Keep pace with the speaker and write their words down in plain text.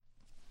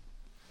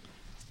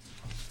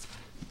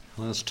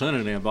Let's turn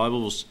in our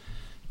Bibles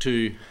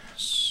to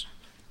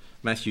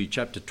Matthew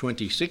chapter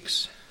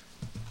 26,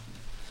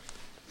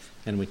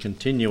 and we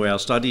continue our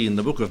study in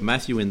the book of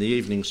Matthew in the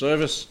evening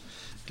service,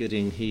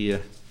 getting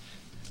here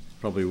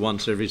probably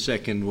once every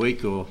second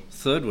week or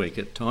third week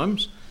at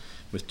times,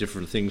 with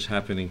different things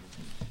happening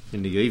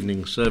in the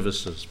evening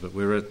services. But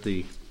we've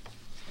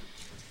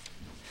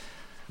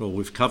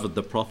covered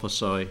the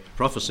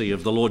prophecy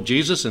of the Lord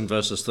Jesus in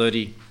verses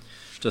 30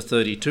 to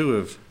 32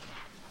 of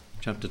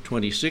chapter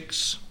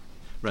 26.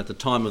 We're at the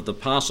time of the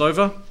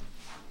Passover.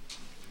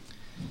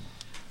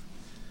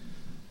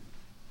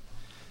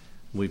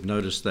 We've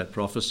noticed that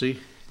prophecy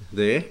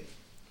there.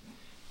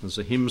 There's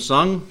a hymn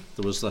sung,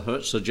 there was the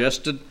hurt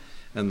suggested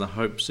and the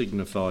hope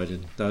signified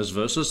in those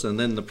verses. And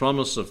then the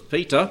promise of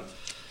Peter,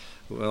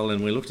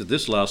 and we looked at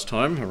this last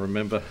time, I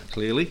remember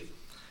clearly.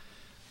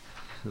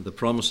 The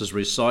promise is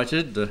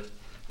recited, the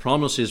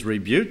promise is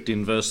rebuked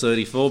in verse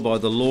 34 by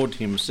the Lord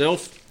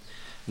himself,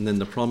 and then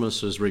the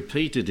promise is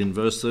repeated in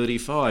verse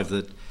 35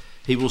 that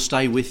he will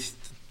stay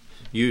with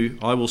you,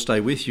 I will stay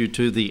with you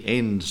to the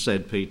end,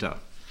 said Peter.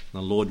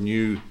 The Lord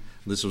knew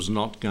this was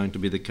not going to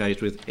be the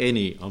case with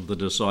any of the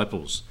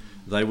disciples.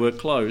 They were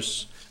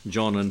close,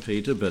 John and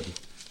Peter, but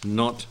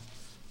not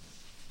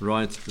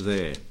right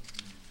there.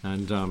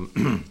 And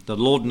the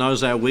Lord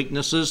knows our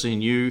weaknesses. He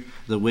knew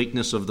the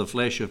weakness of the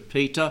flesh of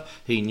Peter.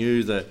 He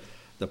knew the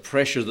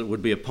pressure that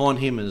would be upon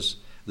him as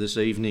this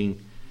evening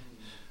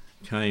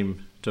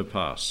came to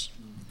pass.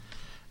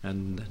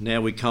 And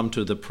now we come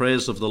to the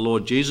prayers of the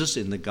Lord Jesus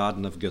in the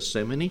Garden of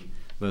Gethsemane,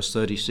 verse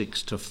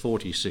 36 to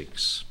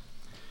 46.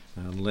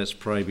 And let's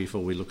pray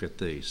before we look at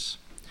these.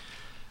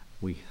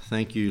 We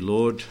thank you,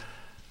 Lord,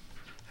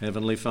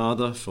 Heavenly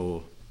Father,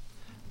 for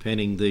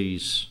penning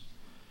these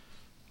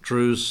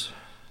truths,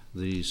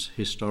 these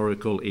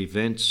historical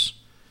events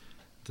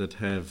that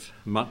have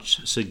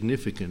much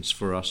significance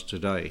for us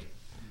today.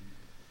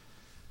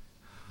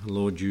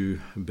 Lord,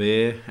 you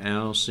bear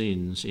our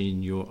sins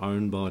in your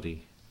own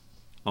body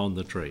on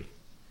the tree.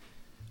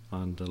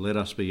 And let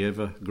us be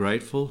ever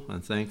grateful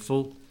and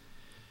thankful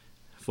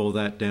for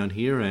that down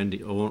here and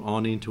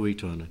on into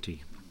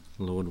eternity.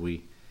 Lord,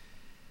 we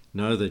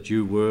know that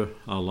you were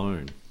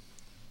alone,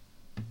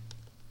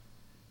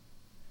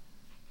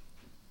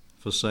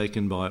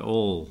 forsaken by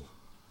all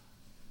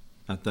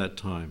at that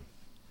time,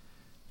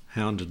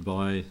 hounded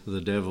by the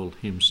devil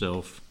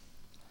himself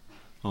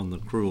on the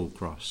cruel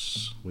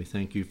cross. We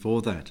thank you for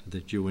that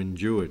you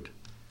endured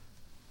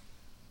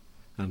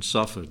and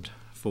suffered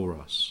for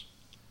us.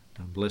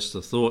 And bless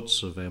the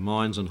thoughts of our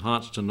minds and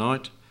hearts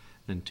tonight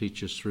and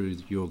teach us through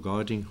your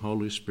guiding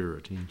Holy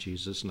Spirit. In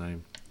Jesus'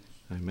 name,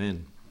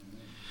 amen.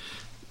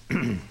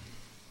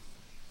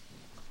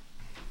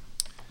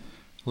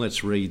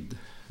 Let's read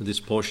this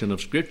portion of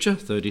Scripture,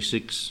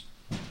 36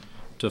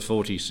 to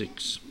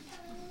 46.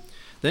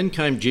 Then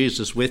came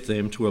Jesus with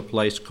them to a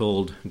place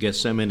called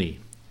Gethsemane,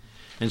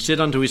 and said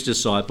unto his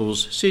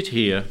disciples, sit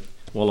here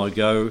while I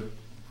go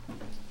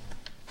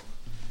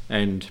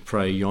and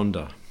pray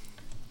yonder.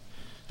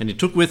 And he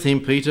took with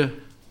him Peter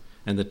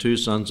and the two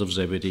sons of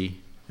Zebedee,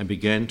 and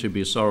began to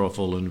be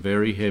sorrowful and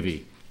very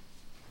heavy.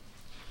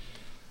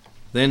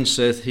 Then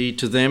saith he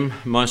to them,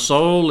 my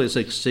soul is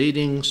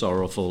exceeding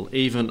sorrowful,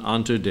 even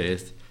unto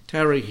death.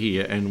 Tarry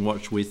here and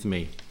watch with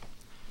me.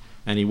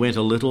 And he went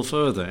a little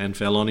further and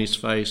fell on his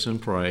face and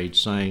prayed,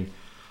 saying,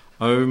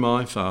 O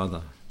my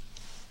Father,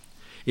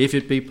 if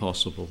it be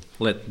possible,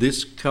 let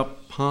this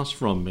cup pass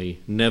from me,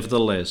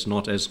 nevertheless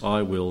not as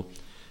I will,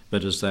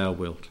 but as thou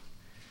wilt.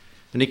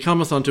 And he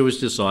cometh unto his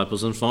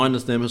disciples, and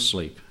findeth them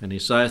asleep. And he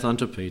saith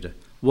unto Peter,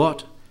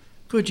 what?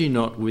 Could ye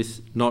not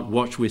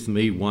watch with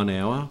me 1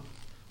 hour?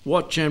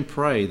 Watch and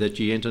pray that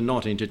ye enter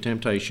not into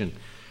temptation.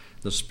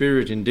 The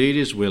spirit indeed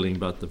is willing,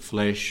 but the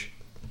flesh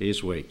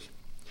is weak.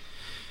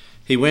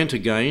 He went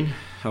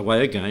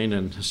away again,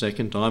 and a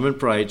second time, and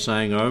prayed,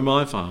 saying, O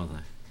my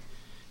Father,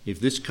 if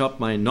this cup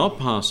may not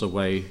pass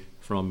away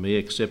from me,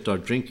 except I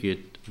drink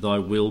it, thy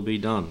will be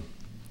done.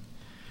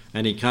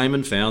 And he came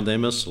and found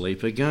them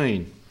asleep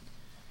again,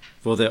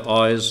 for their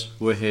eyes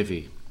were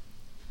heavy.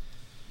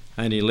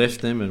 And he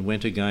left them and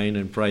went again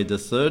and prayed the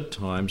third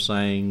time,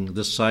 saying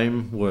the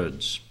same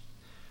words.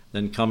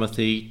 Then cometh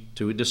he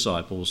to his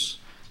disciples,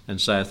 and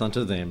saith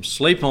unto them,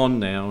 sleep on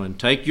now, and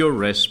take your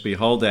rest.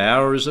 Behold, the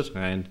hour is at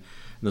hand,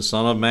 and the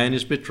Son of Man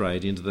is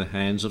betrayed into the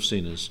hands of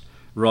sinners.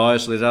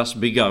 Rise, let us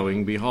be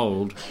going.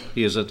 Behold,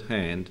 he is at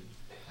hand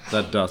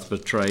that doth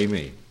betray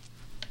me.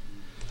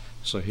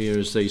 So here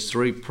is these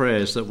three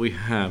prayers that we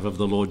have of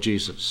the Lord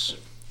Jesus.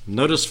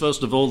 Notice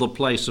first of all the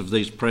place of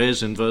these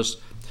prayers in verse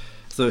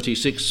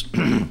 36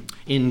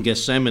 in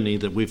Gethsemane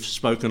that we've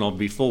spoken of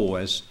before,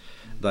 as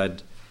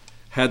they'd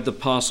had the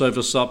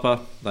Passover supper.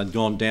 They'd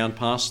gone down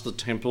past the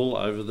temple,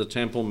 over the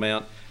Temple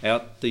Mount,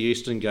 out the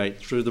eastern gate,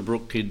 through the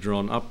brook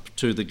Kidron, up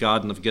to the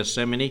Garden of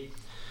Gethsemane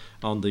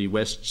on the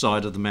west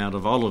side of the Mount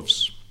of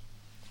Olives.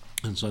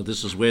 And so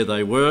this is where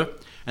they were,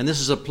 and this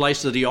is a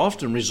place that he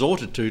often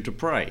resorted to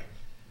pray.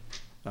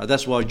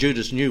 That's why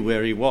Judas knew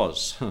where he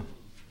was.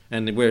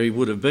 and where he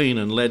would have been,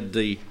 and led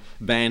the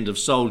band of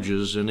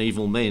soldiers and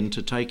evil men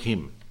to take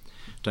him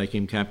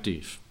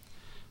captive.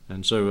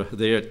 And so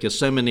they're at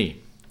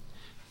Gethsemane.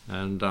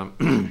 And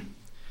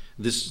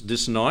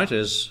this night,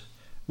 as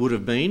would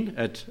have been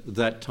at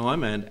that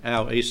time, and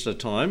our Easter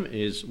time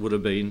would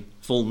have been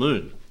full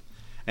moon.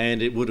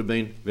 And it would have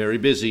been very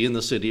busy in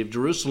the city of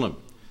Jerusalem.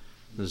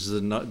 This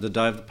is the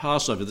day of the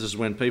Passover. This is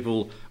when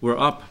people were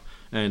up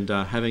and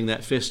having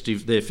their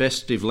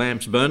festive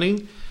lamps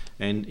burning,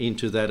 and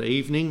into that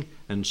evening.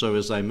 And so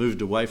as they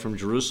moved away from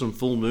Jerusalem,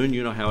 full moon,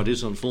 you know how it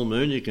is on full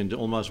moon, you can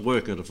almost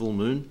work at a full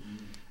moon,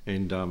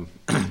 and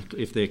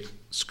if the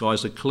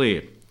skies are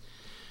clear.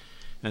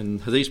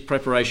 And these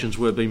preparations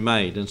were being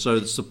made, and so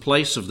it's the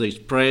place of these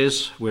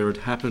prayers where it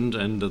happened,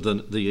 and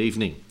the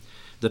evening.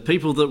 The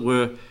people that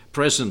were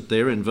present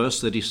there, in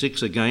verse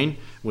 36 again,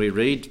 we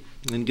read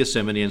in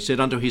Gethsemane, and said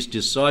unto his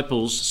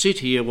disciples, sit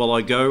here while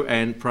I go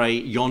and pray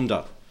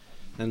yonder.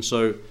 And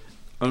so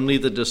only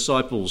the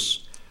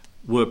disciples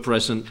were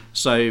present,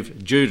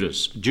 save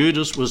Judas.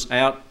 Judas was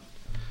out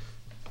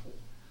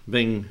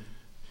being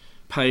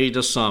paid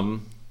a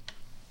sum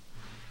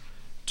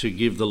to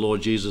give the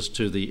Lord Jesus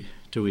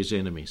to his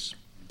enemies.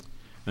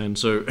 And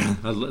so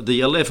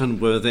the 11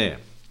 were there.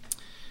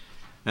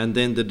 And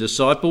then the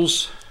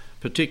disciples,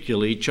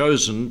 particularly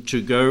chosen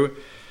to go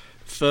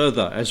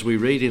further, as we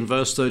read in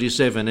verse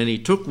 37, and he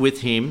took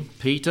with him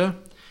Peter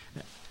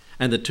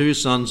and the two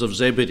sons of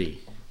Zebedee.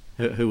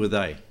 Who were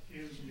they?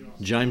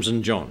 James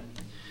and John.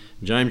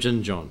 James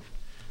and John.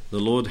 The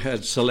Lord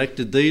had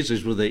selected these.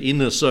 These were the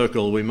inner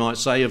circle, we might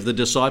say, of the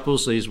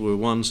disciples. These were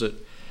ones that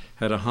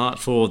had a heart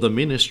for the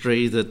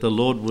ministry that the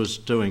Lord was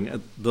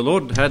doing. The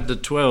Lord had the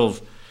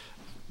 12,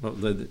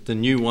 the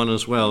new one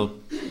as well,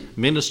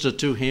 minister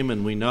to him,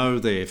 and we know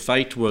their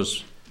fate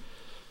was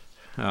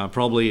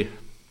probably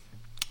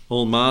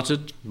all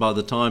martyred by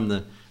the time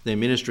their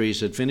ministries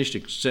had finished,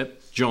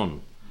 except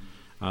John.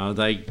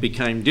 They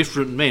became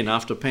different men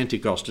after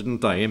Pentecost,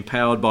 didn't they?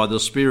 Empowered by the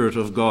Spirit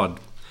of God.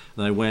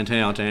 They went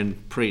out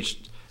and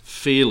preached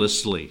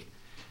fearlessly.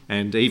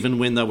 And even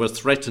when they were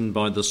threatened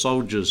by the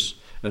soldiers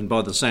and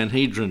by the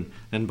Sanhedrin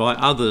and by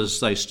others,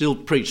 they still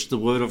preached the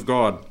word of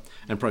God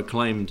and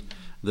proclaimed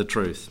the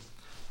truth.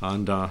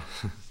 And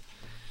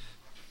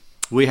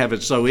we have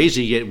it so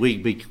easy, yet we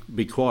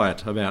be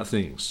quiet about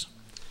things.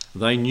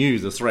 They knew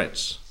the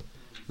threats.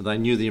 They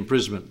knew the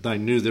imprisonment. They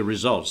knew the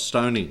results,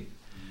 stoning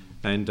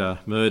and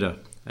murder,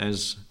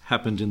 as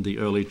happened in the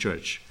early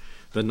church.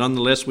 But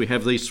nonetheless, we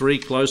have these three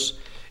close,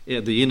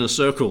 the inner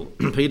circle,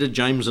 Peter,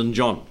 James and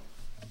John.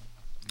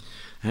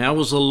 How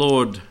was the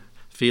Lord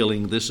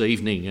feeling this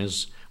evening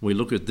as we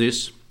look at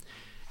this?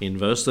 In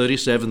verse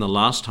 37, the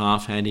last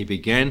half, and he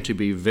began to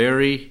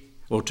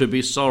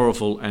be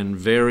sorrowful and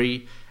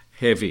very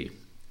heavy.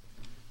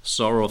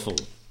 Sorrowful.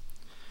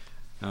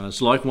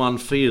 It's like one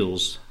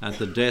feels at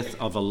the death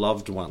of a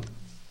loved one.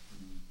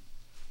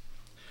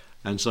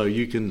 And so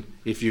you can,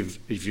 if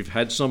you've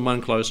had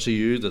someone close to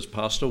you that's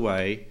passed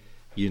away,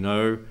 you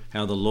know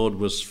how the Lord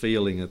was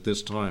feeling at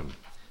this time.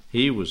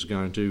 He was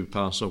going to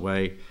pass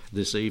away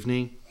this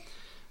evening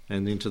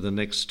and into the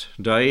next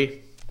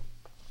day,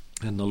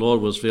 and the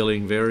Lord was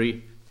feeling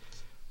very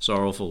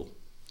sorrowful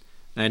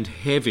and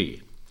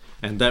heavy.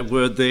 And that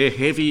word there,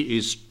 heavy,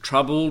 is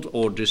troubled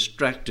or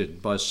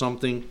distracted by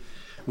something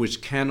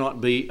which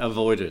cannot be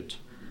avoided.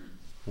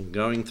 And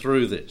going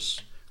through this,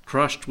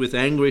 crushed with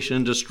anguish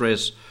and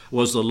distress,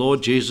 was the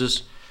Lord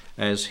Jesus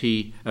as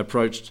he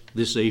approached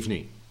this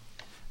evening.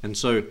 And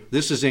so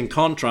this is in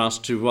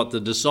contrast to what the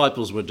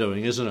disciples were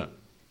doing, isn't it?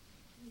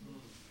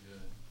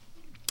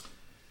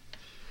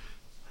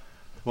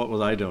 What were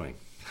they doing?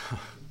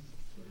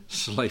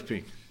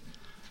 Sleeping.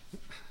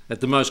 At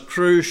the most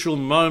crucial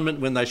moment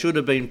when they should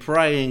have been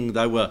praying,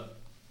 they were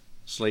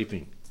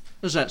sleeping.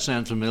 Does that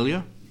sound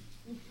familiar?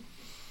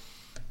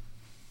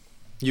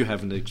 You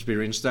haven't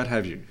experienced that,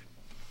 have you?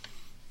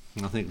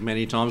 I think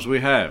many times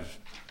we have.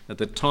 At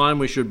the time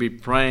we should be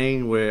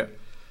praying, we're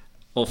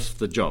off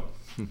the job.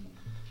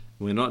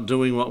 We're not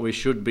doing what we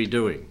should be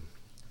doing.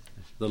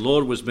 The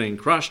Lord was being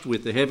crushed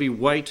with the heavy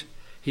weight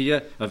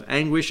here of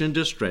anguish and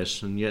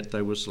distress, and yet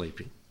they were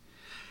sleeping.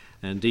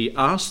 And he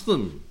asked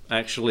them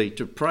actually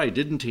to pray,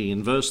 didn't he?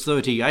 In verse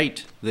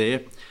 38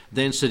 there,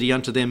 then said he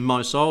unto them,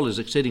 my soul is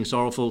exceeding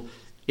sorrowful,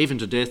 even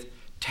to death.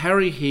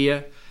 Tarry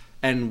here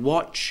and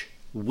watch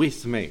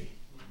with me.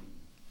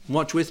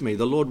 Watch with me.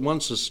 The Lord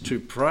wants us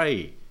to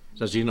pray,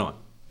 does he not?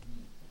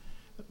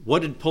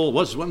 What did Paul,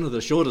 what's one of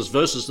the shortest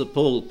verses that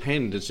Paul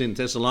penned? It's in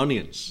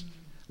Thessalonians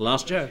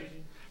last year.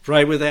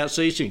 Pray without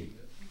ceasing.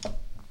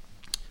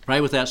 Pray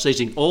without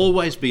ceasing.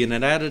 Always be in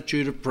an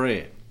attitude of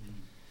prayer.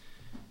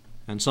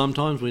 And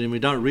sometimes when we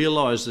don't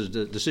realise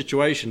that the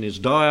situation is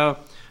dire,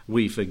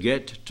 we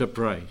forget to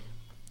pray.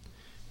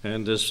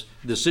 And there's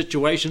the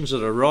situations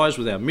that arise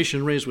with our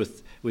missionaries,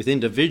 with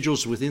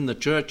individuals within the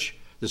church,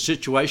 the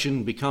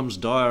situation becomes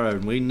dire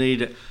and we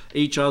need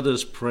each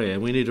other's prayer.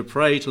 We need to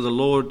pray to the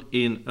Lord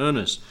in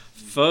earnest,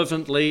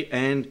 fervently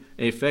and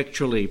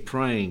effectually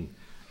praying.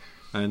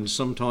 And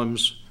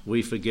sometimes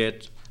we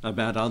forget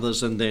about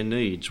others and their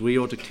needs. We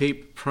ought to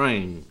keep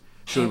praying,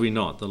 should we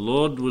not? The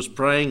Lord was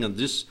praying at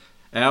this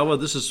hour.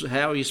 This is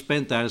how he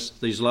spent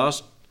these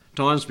last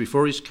times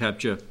before his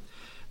capture.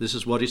 This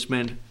is what he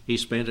spent. He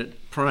spent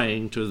it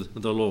praying to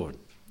the Lord.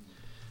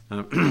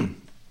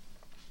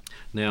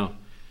 Now,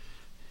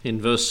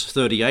 in verse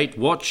 38,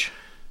 watch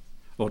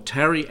or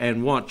tarry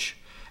and watch.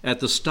 At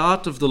the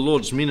start of the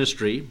Lord's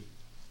ministry,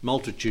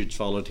 multitudes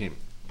followed him.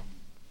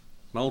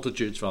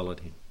 Multitudes followed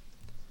him.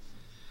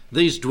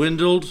 These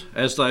dwindled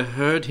as they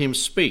heard him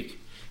speak.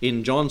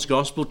 In John's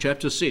Gospel,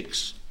 chapter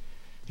 6,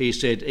 he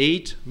said,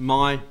 "Eat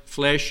my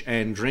flesh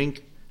and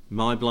drink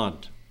my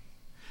blood."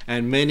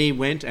 And many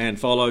went and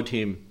followed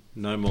him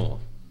no more.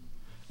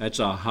 That's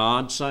a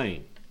hard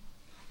saying.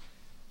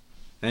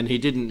 And he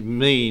didn't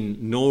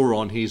mean gnaw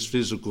on his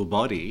physical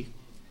body.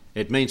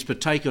 It means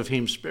partake of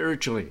him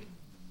spiritually.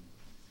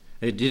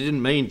 It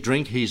didn't mean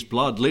drink his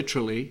blood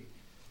literally.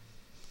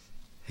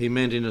 He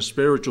meant in a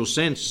spiritual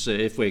sense,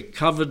 if we're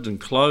covered and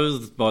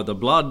clothed by the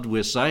blood,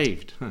 we're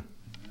saved.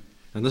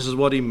 And this is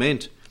what he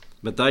meant.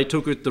 But they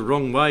took it the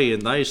wrong way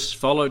and they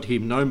followed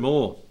him no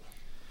more.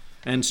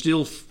 And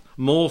still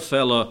more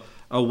fell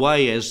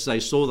away as they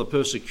saw the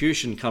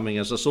persecution coming,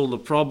 as they saw the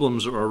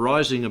problems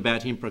arising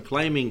about him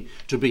proclaiming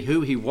to be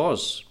who he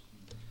was.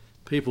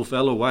 People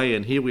fell away,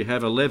 and here we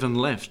have 11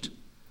 left.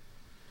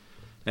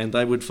 And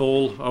they would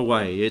fall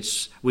away.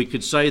 We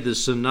could say the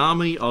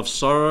tsunami of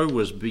sorrow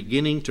was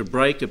beginning to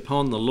break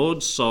upon the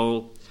Lord's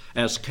soul.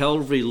 As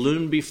Calvary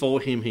loomed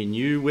before him, he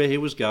knew where he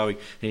was going.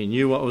 He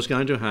knew what was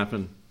going to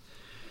happen.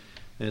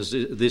 As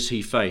this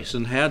he faced.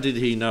 And how did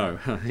he know?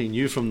 He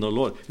knew from the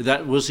Lord.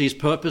 That was his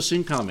purpose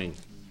in coming,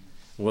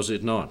 was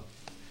it not?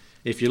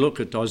 If you look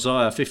at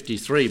Isaiah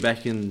 53,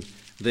 back in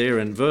there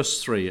in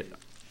verse 3,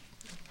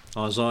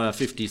 Isaiah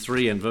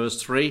 53 and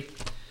verse 3,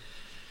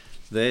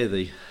 there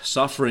the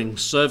suffering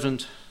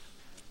servant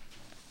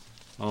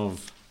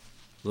of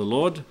the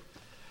Lord,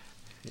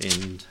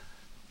 and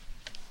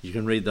you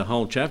can read the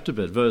whole chapter,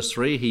 but verse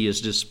 3, he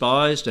is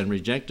despised and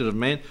rejected of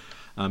men,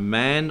 a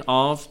man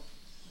of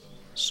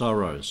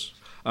sorrows,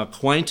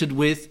 acquainted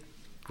with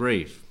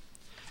grief.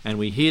 And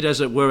we hid,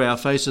 as it were, our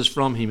faces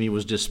from him. He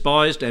was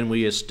despised, and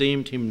we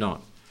esteemed him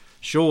not.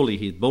 Surely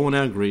he had borne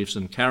our griefs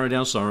and carried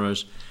our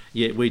sorrows,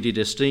 yet we did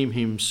esteem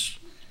him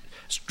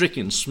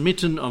stricken,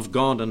 smitten of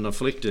God, and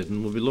afflicted.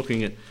 And we'll be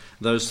looking at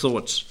those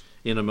thoughts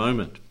in a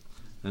moment.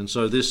 And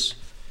so this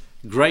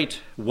great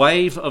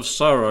wave of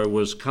sorrow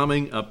was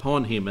coming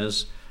upon him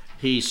as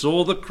he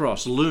saw the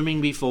cross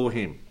looming before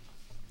him.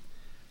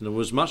 And it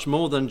was much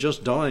more than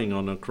just dying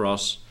on a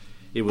cross.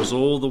 It was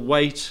all the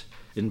weight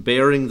in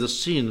bearing the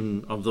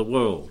sin of the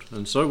world.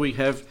 And so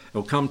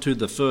we'll come to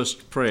the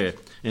first prayer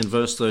in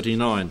verse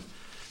 39,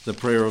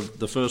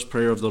 the first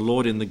prayer of the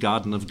Lord in the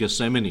Garden of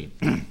Gethsemane.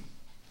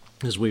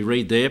 As we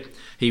read there,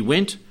 he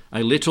went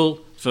a little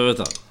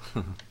further.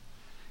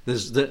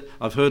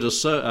 I've heard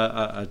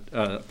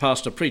a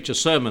pastor preach a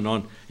sermon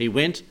on he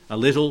went a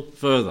little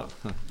further.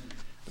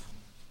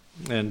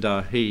 And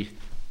he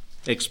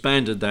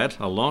expanded that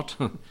a lot.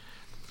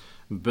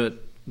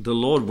 But the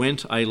Lord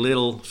went a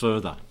little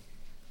further.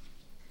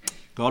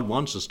 God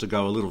wants us to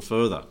go a little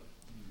further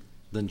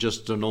than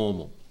just the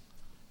normal.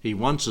 He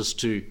wants us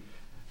to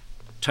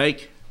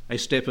take a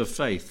step of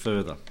faith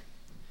further.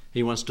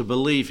 He wants to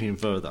believe him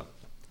further.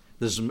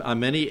 There's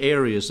many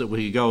areas that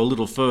we could go a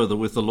little further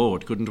with the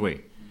Lord, couldn't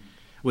we?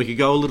 We could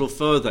go a little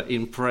further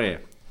in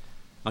prayer.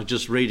 I'm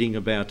just reading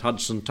about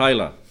Hudson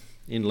Taylor,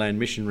 inland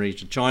missionary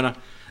to China.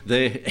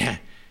 There,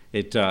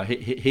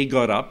 he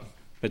got up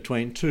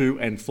between 2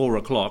 and 4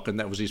 o'clock, and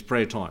that was his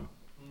prayer time.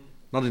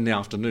 Not in the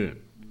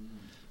afternoon.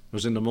 It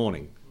was in the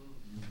morning.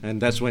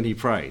 And that's when he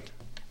prayed.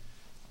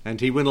 And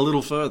he went a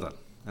little further.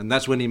 And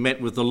that's when he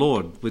met with the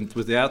Lord,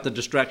 without the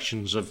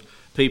distractions of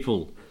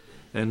people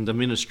and the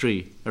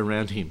ministry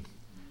around him.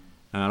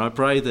 And I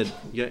pray that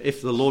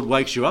if the Lord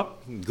wakes you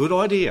up, good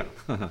idea.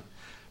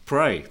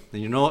 Pray.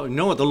 And you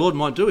know what the Lord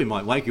might do? He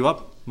might wake you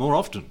up more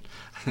often.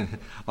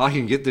 I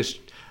can get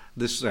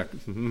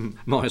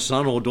my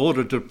son or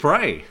daughter to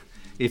pray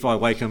if I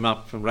wake him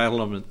up and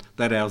rattle him at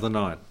that hour of the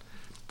night.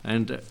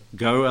 And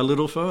go a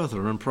little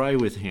further and pray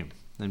with him.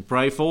 And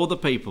pray for the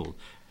people.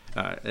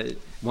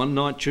 One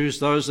night choose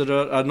those that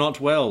are not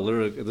well.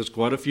 There's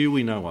quite a few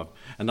we know of.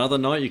 Another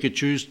night you could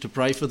choose to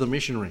pray for the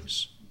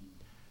missionaries.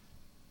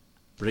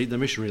 Read the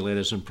missionary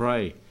letters and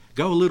pray.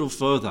 Go a little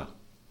further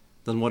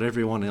than what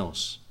everyone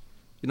else.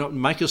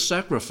 Make a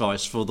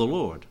sacrifice for the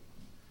Lord.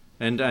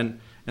 And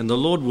the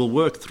Lord will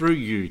work through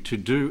you to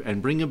do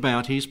and bring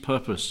about his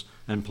purpose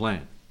and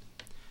plan.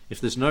 If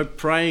there's no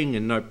praying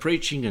and no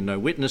preaching and no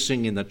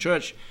witnessing in the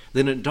church,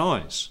 then it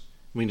dies.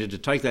 We need to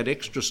take that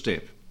extra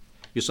step.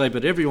 You say,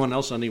 but everyone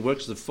else only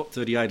works the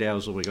 38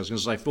 hours a week. I was going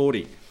to say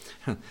 40.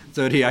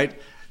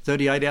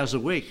 38 hours a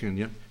week.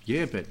 And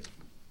yeah, but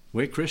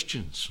we're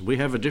Christians. We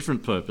have a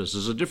different purpose.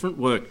 There's a different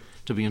work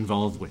to be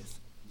involved with.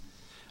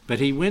 But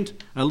he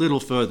went a little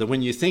further.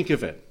 When you think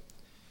of it,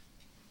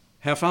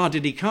 how far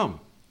did he come?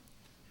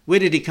 Where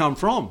did he come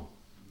from?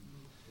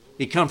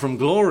 He come from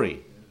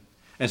glory.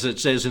 as it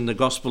says in the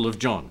Gospel of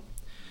John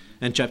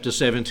and chapter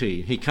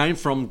 17. He came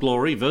from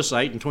glory, verse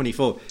 8 and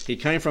 24. He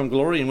came from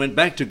glory and went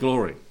back to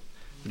glory.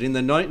 But in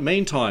the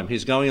meantime,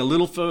 he's going a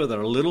little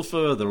further, a little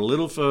further, a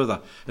little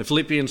further. And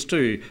Philippians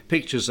 2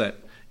 pictures that,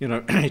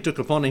 he took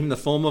upon him the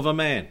form of a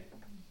man.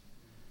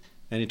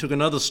 And he took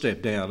another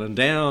step down and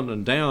down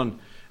and down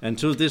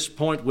until this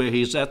point where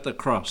he's at the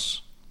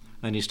cross.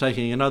 And he's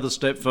taking another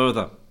step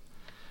further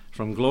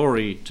from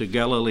glory to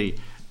Galilee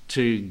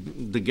to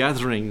the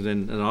gathering.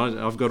 And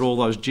I've got all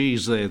those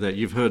G's there that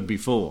you've heard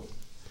before.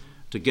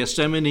 To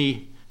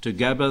Gethsemane, to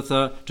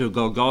Gabbatha, to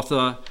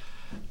Golgotha,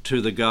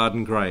 to the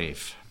garden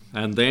grave.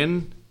 And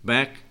then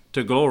back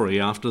to glory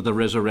after the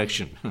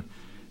resurrection.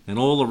 And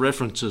all the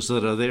references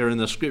that are there in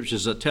the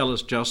scriptures that tell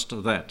us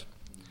just that.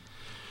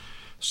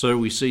 So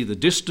we see the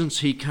distance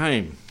he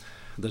came,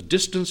 the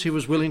distance he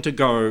was willing to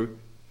go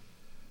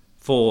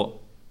for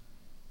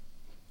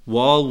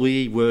while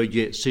we were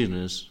yet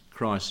sinners,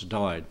 Christ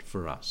died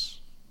for us.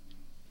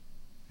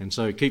 And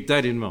so keep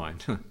that in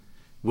mind.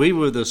 We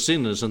were the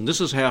sinners, and this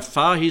is how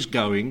far he's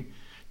going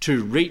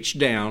to reach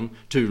down,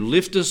 to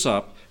lift us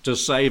up, to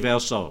save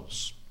our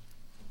souls.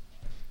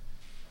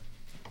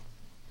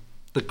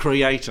 The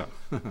Creator.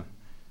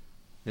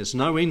 It's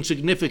no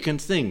insignificant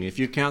thing. If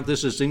you count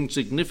this as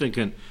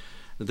insignificant,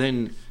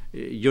 then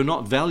you're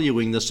not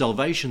valuing the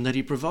salvation that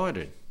he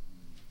provided.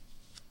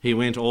 He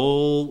went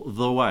all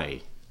the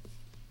way.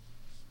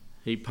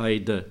 He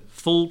paid the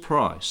full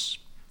price.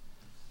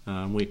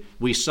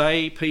 We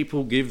say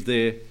people give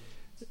their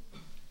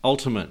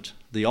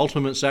the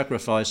ultimate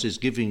sacrifice is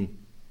giving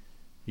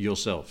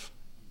yourself.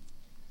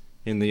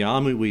 In the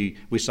army,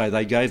 we say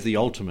they gave the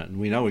ultimate, and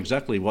we know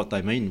exactly what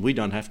they mean. We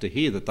don't have to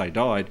hear that they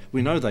died.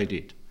 We know they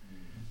did.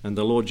 And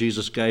the Lord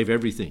Jesus gave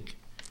everything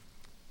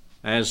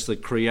as the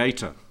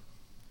Creator.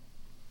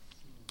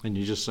 And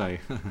you just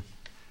say,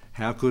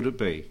 how could it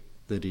be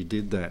that he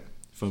did that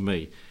for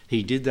me?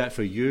 He did that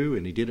for you,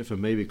 and he did it for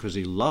me because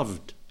he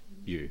loved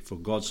you. For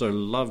God so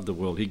loved the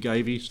world, he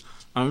gave his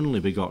only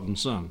begotten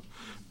Son.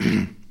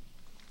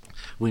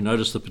 We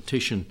notice the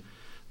petition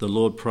the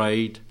Lord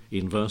prayed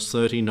in verse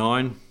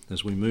 39.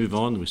 As we move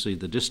on, we see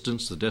the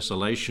distance, the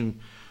desolation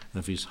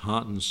of his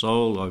heart and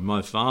soul. O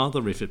my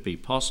Father, if it be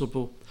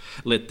possible,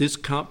 let this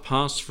cup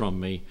pass from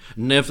me.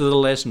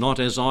 Nevertheless, not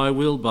as I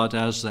will, but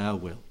as thou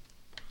wilt.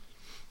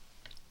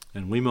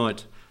 And we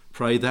might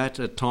pray that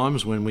at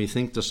times when we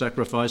think the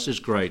sacrifice is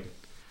great.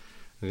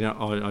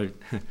 I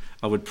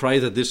would pray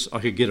that I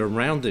could get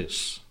around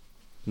this,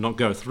 not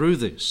go through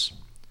this.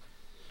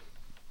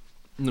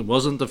 It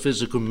wasn't the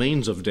physical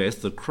means of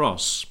death, the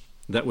cross,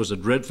 that was a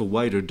dreadful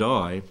way to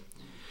die.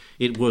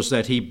 It was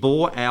that he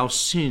bore our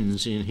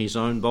sins in his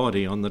own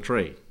body on the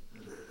tree.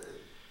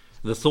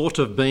 The thought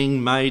of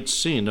being made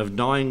sin, of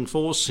dying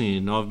for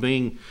sin, of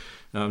being,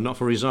 not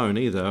for his own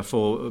either,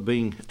 for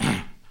being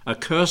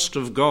accursed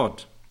of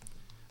God.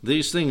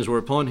 These things were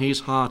upon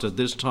his heart at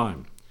this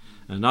time.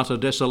 And utter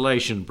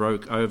desolation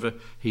broke over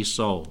his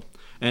soul.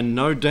 And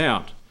no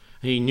doubt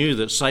he knew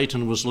that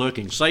Satan was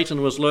lurking.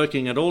 Satan was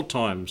lurking at all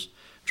times,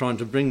 trying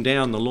to bring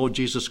down the Lord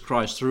Jesus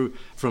Christ through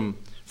from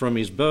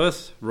his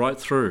birth right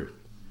through,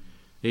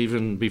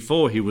 even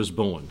before he was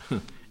born,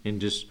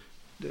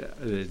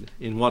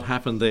 in what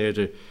happened there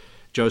to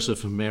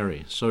Joseph and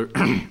Mary. So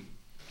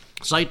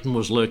Satan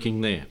was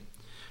lurking there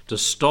to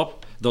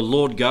stop the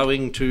Lord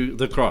going to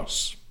the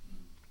cross.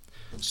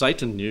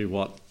 Satan knew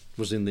what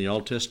was in the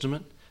Old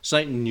Testament.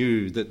 Satan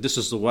knew that this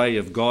is the way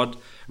of God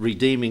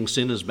redeeming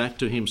sinners back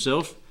to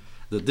himself,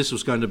 that this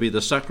was going to be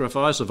the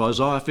sacrifice of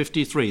Isaiah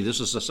 53. This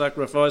is the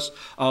sacrifice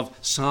of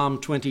Psalm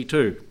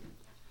 22.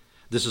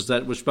 This is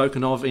that was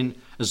spoken of in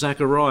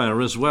Zechariah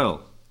as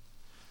well.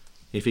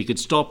 If he could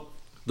stop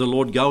the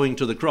Lord going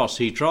to the cross,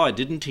 he tried,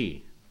 didn't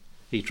he?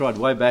 He tried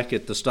way back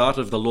at the start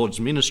of the Lord's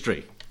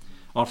ministry,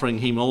 offering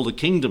him all the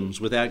kingdoms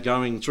without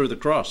going through the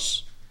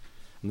cross.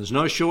 And there's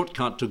no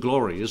shortcut to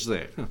glory, is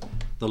there?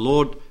 The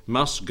Lord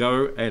must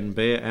go and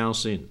bear our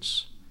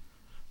sins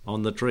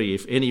on the tree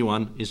if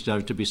anyone is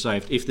going to be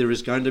saved, if there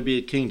is going to be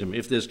a kingdom,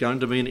 if there's going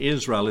to be an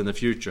Israel in the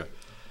future,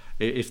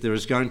 if there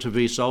is going to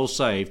be souls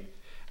saved,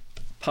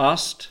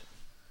 past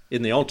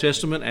in the Old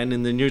Testament and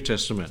in the New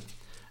Testament,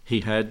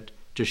 he had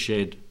to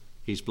shed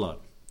his blood.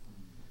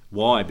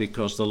 Why?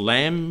 Because the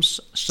lambs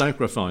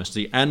sacrificed,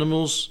 the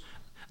animals,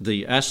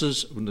 the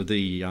asses,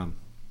 the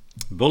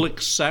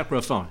bullocks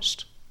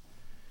sacrificed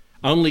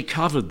only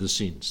covered the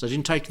sins. They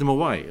didn't take them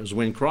away. It was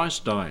when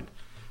Christ died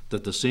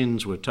that the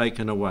sins were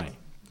taken away,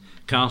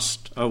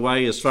 cast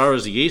away as far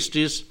as the east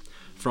is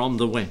from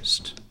the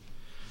west.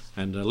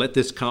 And let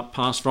this cup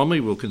pass from me.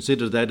 We'll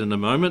consider that in a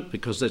moment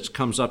because that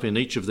comes up in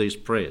each of these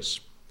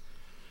prayers.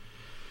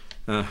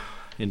 In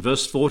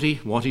verse 40,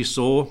 what he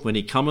saw, when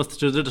he cometh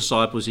to the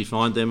disciples, he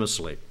find them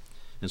asleep,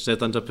 and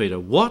saith unto Peter,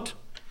 What?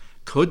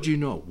 Could you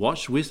not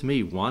watch with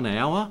me 1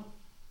 hour?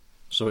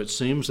 So it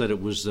seems that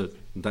it was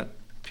that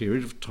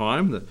period of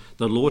time that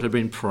the Lord had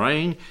been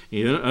praying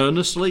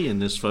earnestly in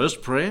this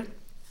first prayer.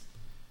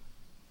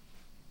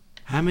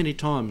 How many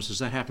times has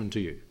that happened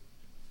to you?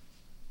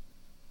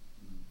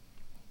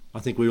 I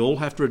think we all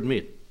have to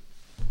admit,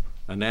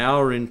 an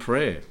hour in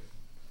prayer,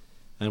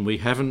 and we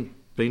haven't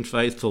been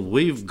faithful.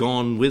 We've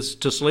gone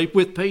to sleep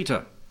with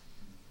Peter.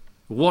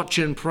 Watch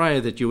and pray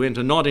that you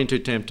enter not into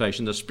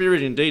temptation. The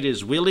spirit indeed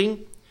is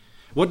willing.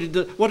 What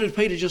did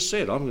Peter just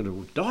said? I'm going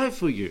to die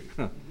for you.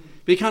 But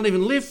he can't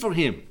even live for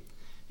him.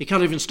 He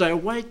can't even stay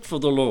awake for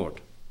the Lord.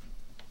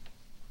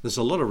 There's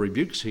a lot of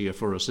rebukes here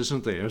for us,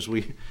 isn't there, as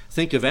we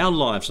think of our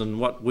lives and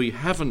what we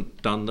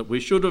haven't done that we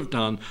should have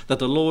done, that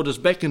the Lord has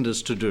beckoned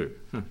us to do.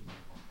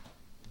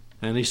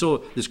 And he saw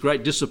this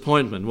great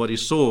disappointment, what he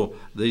saw,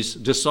 these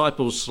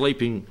disciples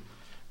sleeping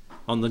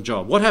on the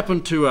job. What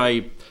happened to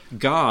a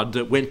guard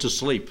that went to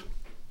sleep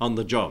on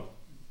the job?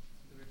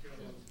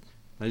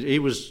 He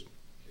was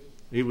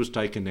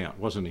taken out,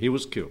 wasn't he? He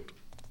was killed.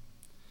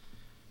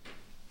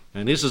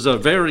 And this is a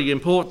very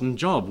important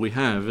job we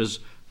have, is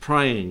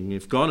praying.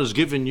 If God has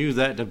given you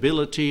that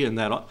ability and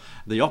that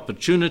the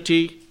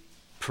opportunity,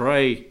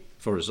 pray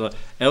for us.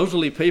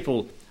 Elderly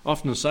people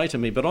often say to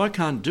me, but I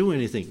can't do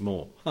anything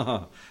more.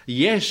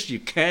 Yes, you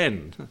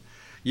can.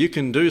 You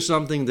can do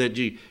something that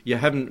you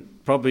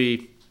haven't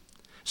probably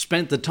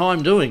spent the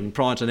time doing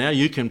prior to now.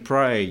 You can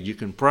pray,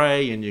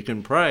 and you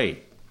can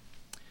pray.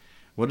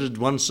 What did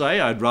one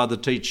say? I'd rather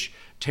teach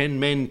 10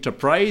 men to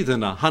pray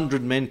than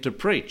 100 men to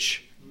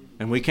preach.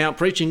 And we count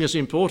preaching as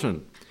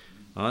important.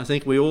 I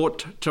think we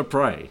ought to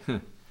pray.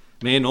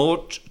 Men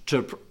ought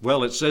to,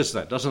 well, it says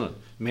that, doesn't it?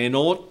 Men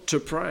ought to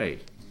pray,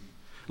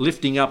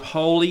 lifting up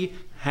holy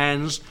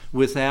hands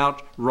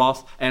without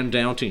wrath and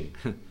doubting,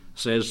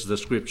 says the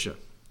scripture.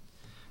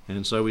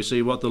 And so we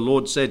see what the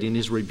Lord said in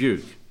his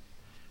rebuke.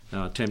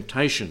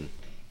 Temptation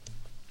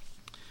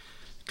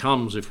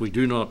comes if we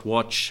do not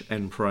watch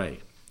and pray.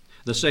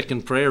 The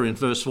second prayer in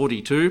verse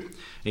 42,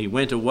 he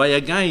went away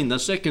again the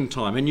second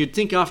time. And you'd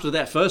think after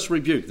that first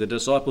rebuke, the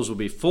disciples would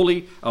be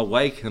fully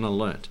awake and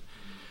alert,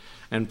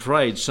 and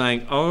prayed,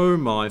 saying, "O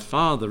my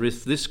Father,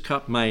 if this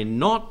cup may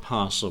not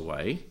pass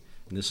away,"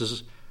 and this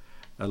is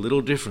a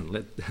little different,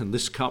 "let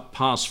this cup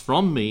pass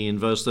from me," in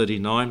verse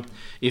 39,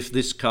 "if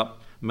this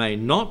cup may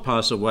not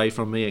pass away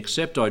from me,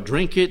 except I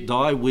drink it,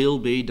 thy will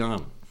be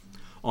done.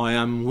 I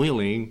am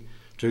willing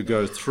to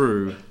go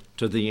through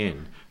to the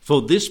end. For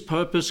this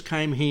purpose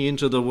came he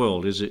into the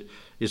world." Is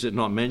it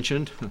not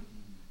mentioned?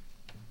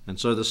 And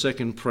so the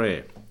second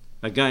prayer,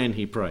 again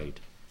he prayed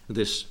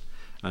this.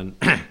 And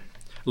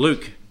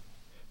Luke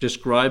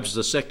describes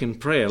the second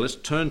prayer. Let's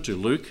turn to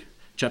Luke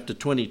chapter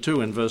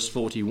 22 and verse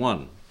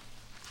 41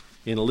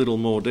 in a little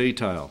more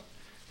detail.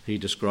 He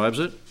describes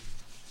it.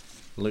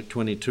 Luke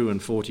 22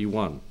 and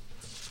 41.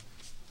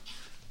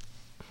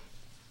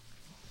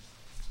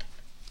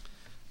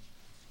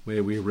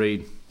 Where we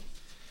read,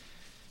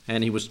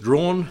 "And he was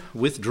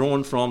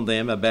withdrawn from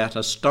them about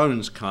a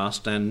stone's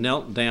cast, and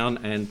knelt down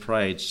and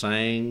prayed,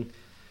 saying,"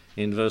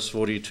 in verse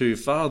 42,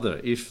 "Father,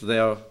 if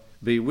thou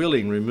be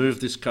willing, remove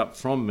this cup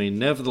from me.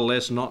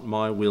 Nevertheless, not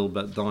my will,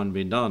 but thine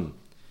be done.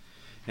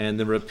 And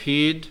there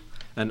appeared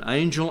an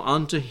angel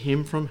unto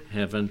him from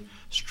heaven,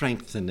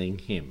 strengthening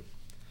him.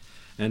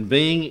 And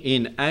being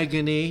in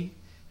agony,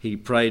 he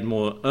prayed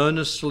more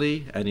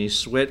earnestly, and his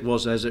sweat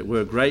was as it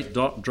were great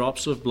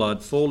drops of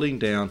blood falling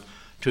down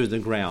to the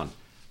ground."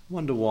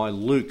 Wonder why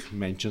Luke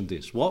mentioned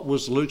this. What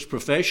was Luke's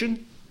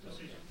profession?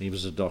 He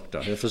was a doctor,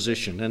 a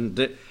physician, and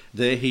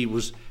there he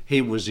was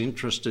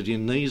interested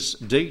in these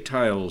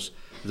details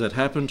that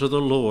happened to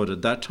the Lord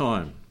at that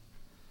time.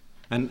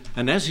 And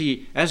as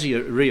he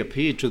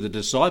reappeared to the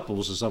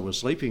disciples as they were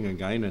sleeping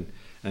again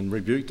and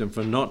rebuked them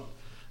for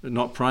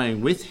not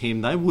praying with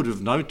him, they would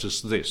have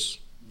noticed this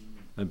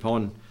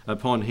upon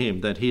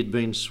him, that he had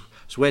been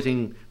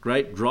sweating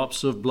great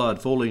drops of blood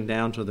falling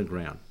down to the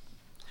ground.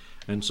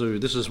 And so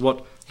this is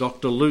what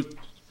Dr. Luke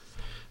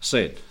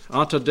said.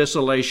 "Utter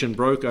desolation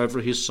broke over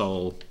his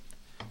soul.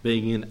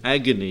 Being in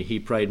agony, he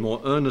prayed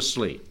more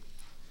earnestly."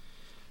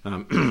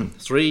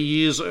 3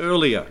 years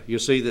earlier, you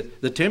see,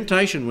 the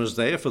temptation was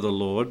there for the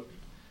Lord,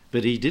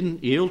 but he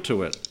didn't yield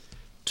to it,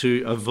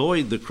 to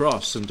avoid the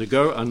cross and to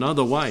go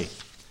another way.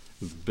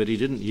 But he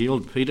didn't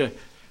yield. Peter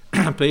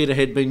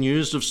had been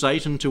used of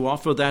Satan to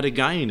offer that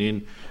again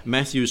in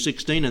Matthew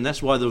 16, and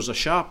that's why there was a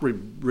sharp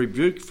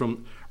rebuke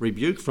from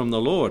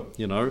the Lord.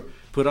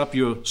 Put up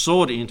your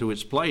sword into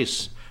its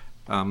place.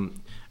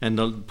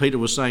 And Peter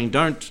was saying,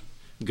 don't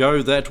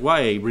go that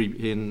way.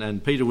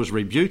 And Peter was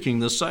rebuking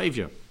the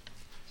Saviour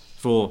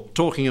for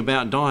talking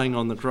about dying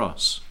on the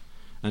cross.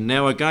 And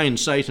now again,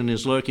 Satan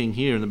is lurking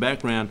here in the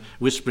background,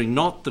 whispering,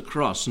 "Not the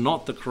cross,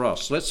 not the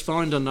cross. Let's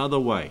find another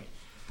way.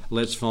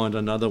 Let's find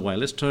another way."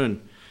 Let's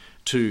turn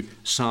to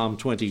Psalm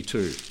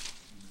 22.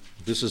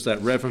 This is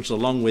that reference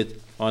along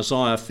with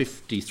Isaiah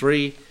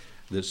 53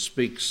 that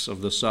speaks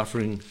of the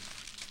suffering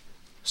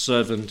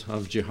servant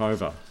of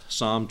Jehovah.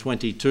 Psalm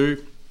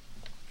 22.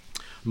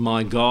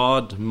 My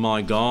God,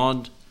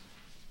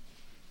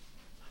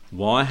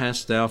 why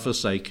hast thou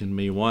forsaken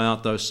me? Why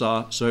art thou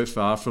so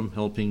far from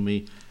helping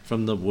me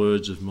from the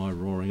words of my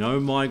roaring? O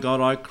my God,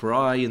 I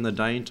cry in the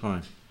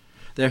daytime.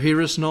 Thou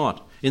hearest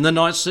not. In the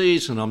night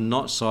season I'm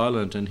not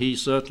silent. And he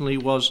certainly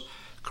was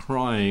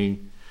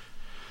crying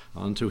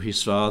unto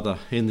his Father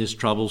in this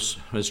troubles,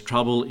 as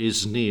trouble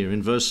is near.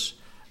 In verse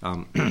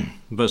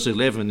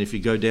 11, if you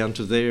go down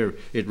to there,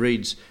 it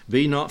reads,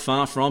 "Be not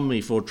far from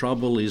me, for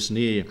trouble is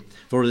near,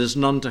 for there is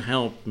none to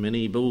help.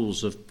 Many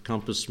bulls have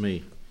compassed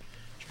me.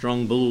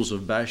 Strong bulls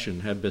of Bashan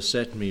have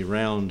beset me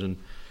round." And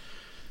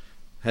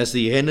as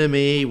the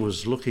enemy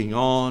was looking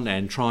on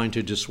and trying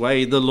to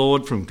dissuade the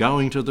Lord from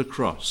going to the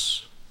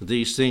cross,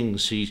 these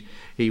things,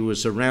 he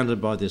was surrounded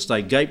by this.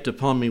 "They gaped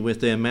upon me with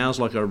their mouths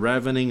like a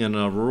ravening and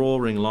a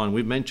roaring lion."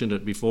 We've mentioned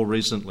it before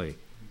recently.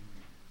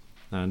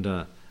 And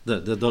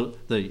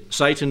the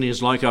Satan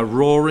is like a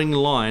roaring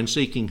lion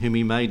seeking whom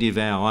he may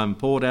devour. "I am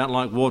poured out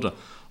like water.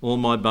 All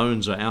my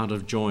bones are out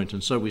of joint."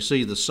 And so we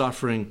see the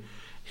suffering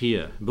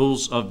here.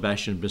 "Bulls of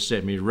Bashan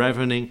beset me,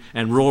 ravening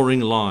and roaring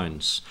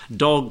lions.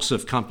 Dogs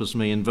have compassed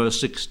me," in verse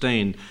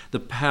 16. The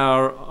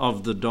power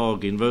of the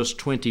dog in verse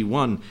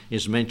 21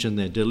 is mentioned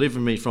there. "Deliver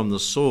me from the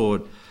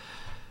sword,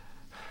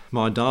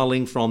 my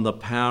darling, from the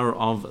power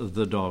of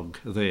the dog,"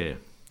 there.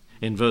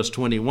 In verse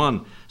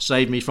 21,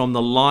 "Save me from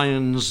the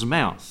lion's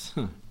mouth."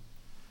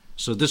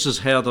 So this is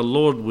how the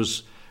Lord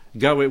was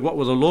going, what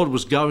the Lord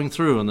was going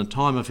through in the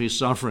time of his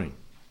suffering.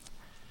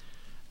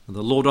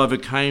 The Lord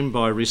overcame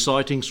by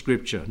reciting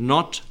scripture.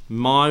 "Not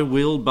my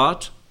will,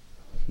 but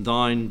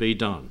thine be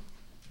done."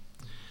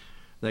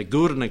 That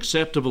good and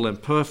acceptable and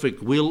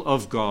perfect will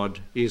of God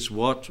is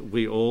what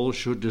we all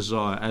should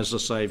desire, as the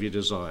Saviour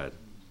desired.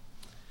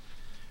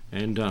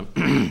 And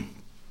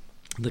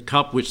the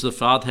cup which the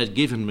Father had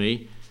given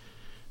me,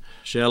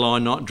 shall I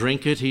not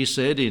drink it, he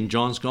said in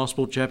John's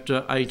Gospel,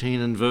 chapter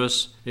 18 and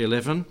verse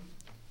 11.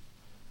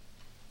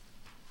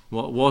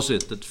 What was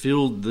it that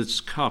filled this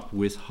cup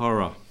with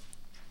horror?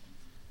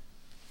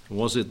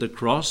 Was it the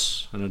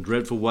cross and a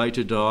dreadful way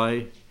to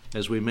die,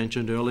 as we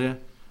mentioned earlier?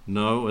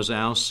 No, it was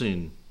our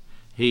sin.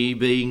 He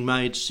being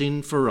made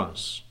sin for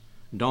us,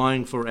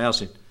 dying for our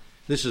sin.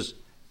 This is,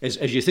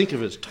 as you think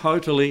of it, it's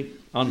totally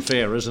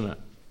unfair, isn't it?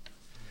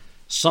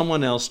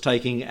 Someone else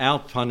taking our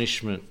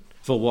punishment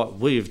for what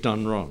we've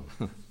done wrong.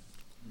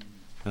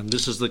 And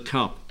this is the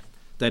cup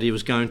that he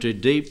was going to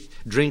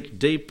drink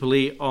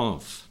deeply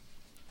of.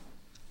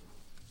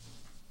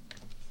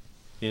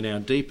 In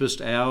our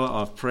deepest hour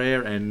of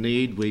prayer and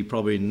need, we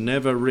probably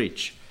never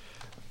reach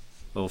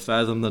or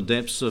fathom the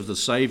depths of the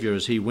Saviour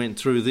as he went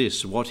through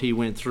this, what he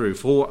went through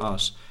for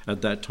us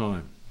at that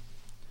time.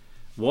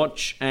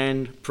 Watch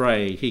and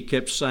pray, he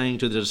kept saying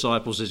to the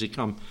disciples as he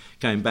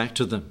came back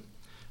to them.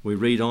 We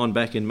read on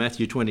back in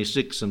Matthew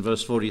 26 and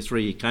verse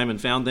 43, "He came and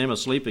found them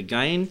asleep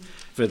again,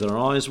 for their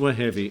eyes were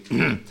heavy."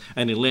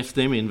 And he left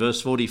them in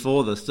verse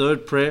 44, the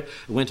third prayer,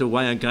 went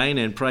away again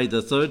and prayed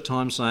the third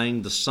time,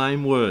 saying the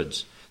same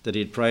words that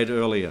he had prayed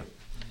earlier.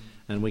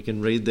 And we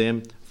can read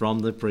them from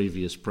the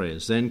previous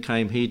prayers. "Then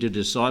came he to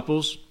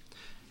disciples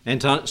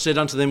and said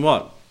unto them,"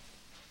 what?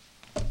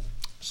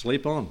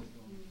 Sleep on.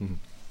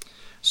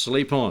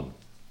 Sleep on.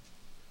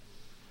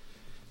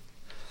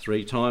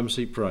 3 times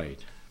he prayed.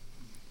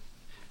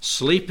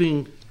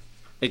 Sleeping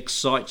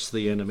excites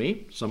the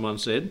enemy, someone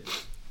said.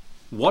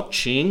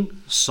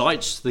 Watching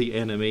sights the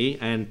enemy,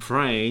 and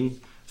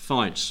praying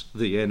fights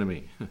the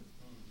enemy.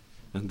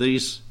 And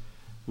these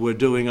were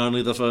doing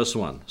only the first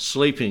one.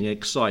 Sleeping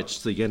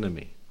excites the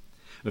enemy.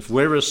 If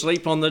we're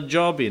asleep on the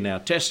job, in our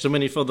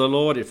testimony for the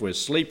Lord, if we're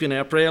asleep in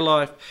our prayer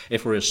life,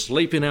 if we're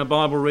asleep in our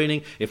Bible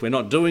reading, if we're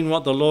not doing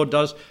what the Lord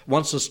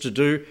wants us to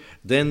do,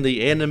 then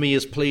the enemy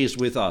is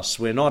pleased with us.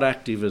 We're not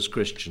active as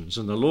Christians,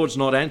 and the Lord's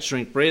not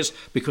answering prayers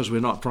because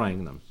we're not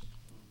praying them.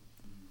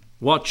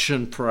 Watch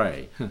and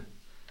pray.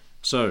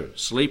 So,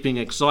 sleeping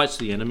excites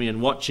the enemy,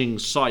 and watching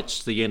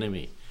sights the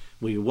enemy.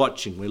 We're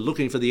watching, we're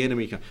looking for the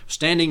enemy,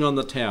 standing on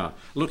the tower,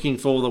 looking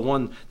for the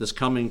one that's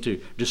coming to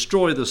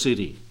destroy the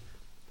city.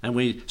 And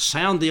we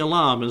sound the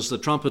alarm as the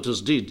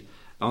trumpeters did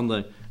on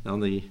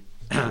the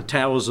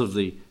towers of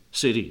the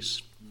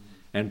cities.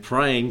 And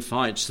praying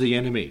fights the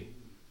enemy.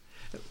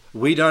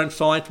 We don't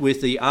fight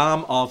with the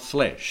arm of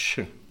flesh.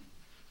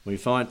 We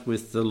fight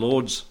with the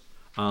Lord's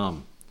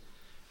arm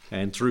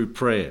and through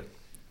prayer.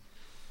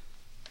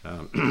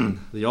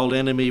 The old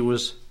enemy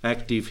was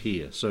active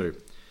here. So,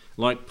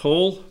 like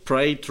Paul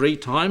prayed 3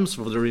 times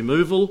for the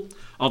removal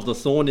of the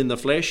thorn in the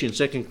flesh in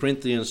 2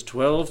 Corinthians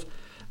 12,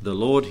 the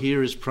Lord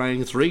here is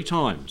praying 3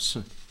 times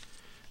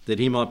that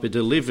he might be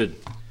delivered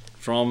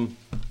from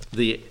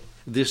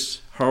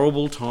this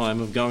horrible time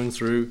of going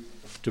through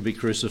to be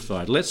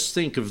crucified. Let's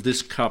think of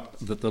this cup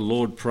that the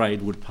Lord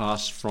prayed would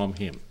pass from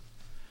him.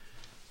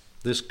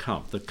 This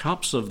cup, the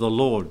cups of the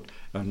Lord,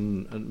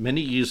 and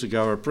many years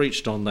ago I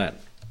preached on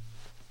that.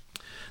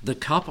 The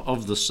cup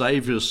of the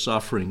Saviour's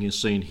suffering is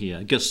seen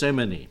here,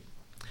 Gethsemane.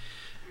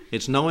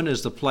 It's known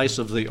as the place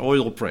of the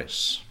oil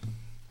press.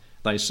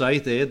 They say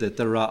there that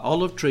there are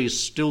olive trees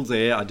still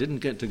there. I didn't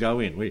get to go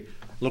in. We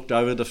looked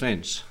over the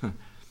fence.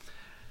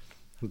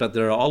 But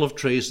there are olive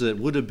trees that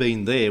would have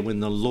been there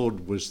when the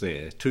Lord was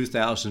there,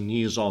 2,000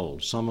 years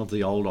old, some of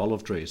the old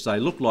olive trees. They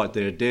look like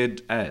they're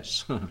dead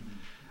as,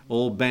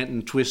 all bent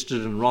and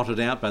twisted and rotted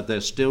out, but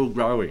they're still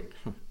growing.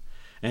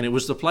 And it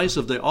was the place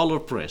of the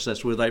olive press.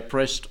 That's where they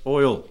pressed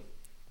oil.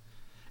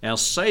 our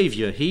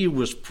Saviour, he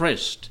was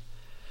pressed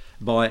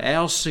by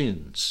our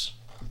sins.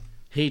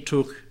 He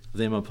took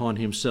them upon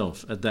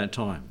himself at that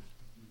time.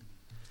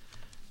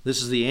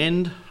 This is the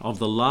end of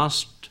the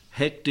last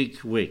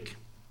hectic week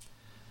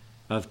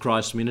of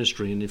Christ's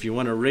ministry. And if you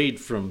want to read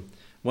from,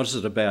 what is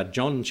it about,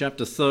 John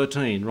chapter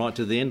 13, right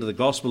to the end of the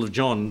Gospel of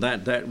John,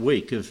 that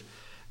week of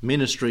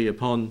ministry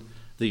upon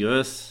the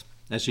earth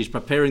as he's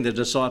preparing the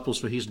disciples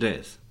for his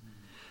death.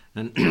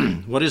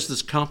 And what is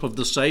this cup of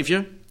the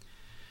Saviour?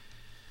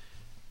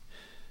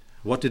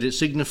 What did it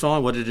signify?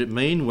 What did it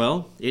mean?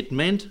 Well, it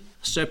meant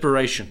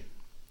separation.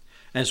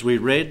 As we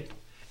read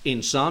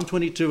in Psalm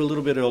 22 a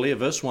little bit earlier,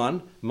 verse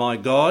 1, my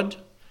God,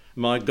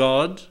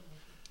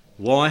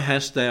 why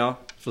hast thou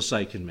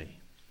forsaken me?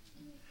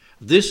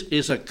 This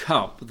is a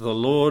cup the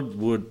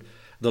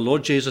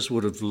Lord Jesus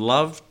would have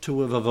loved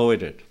to have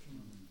avoided,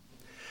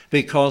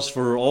 because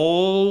for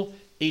all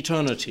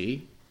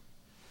eternity,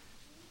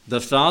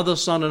 the Father,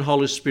 Son, and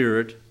Holy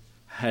Spirit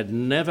had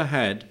never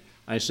had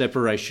a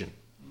separation.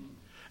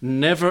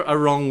 Never a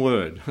wrong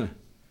word,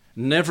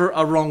 never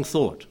a wrong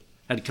thought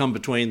had come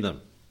between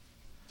them.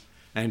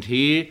 And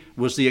here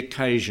was the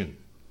occasion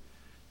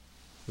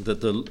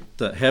that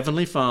the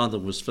Heavenly Father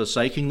was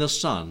forsaking the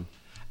Son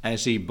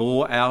as he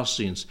bore our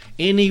sins.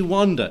 Any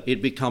wonder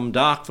it become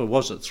dark for,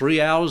 was it 3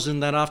 hours in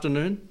that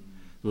afternoon?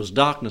 There was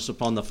darkness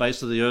upon the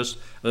face of the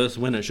earth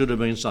when it should have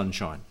been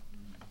sunshine.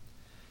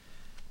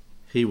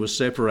 He was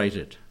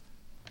separated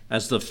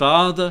as the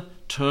Father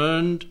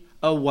turned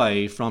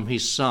away from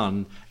his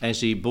Son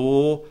as he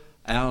bore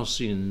our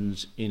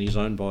sins in his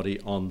own body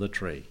on the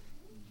tree.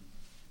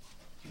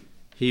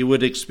 He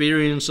would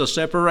experience a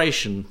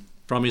separation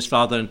from his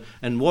Father.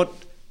 And what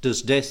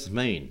does death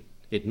mean?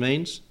 It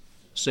means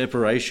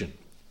separation.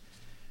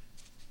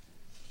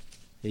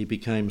 He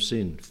became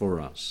sin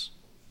for us.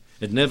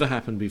 It never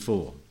happened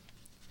before.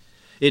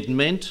 It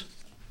meant,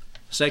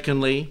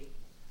 secondly,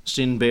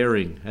 sin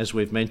bearing, as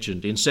we've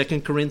mentioned in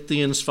 2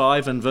 Corinthians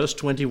 5 and verse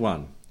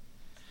 21.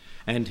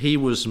 And he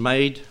was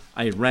made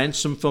a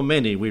ransom for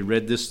many. We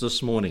read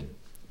this morning.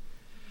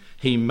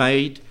 He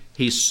made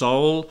his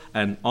soul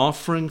an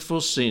offering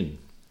for sin.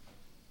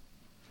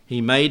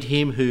 He made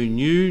him who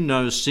knew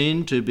no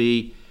sin to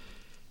be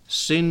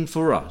sin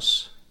for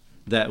us,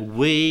 that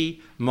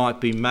we might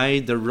be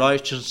made the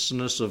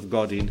righteousness of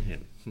God in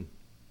him.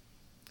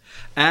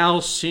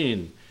 Our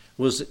sin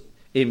was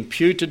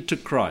imputed to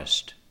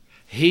Christ.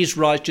 His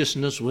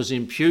righteousness was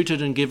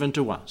imputed and given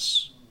to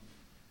us.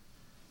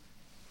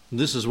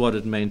 This is what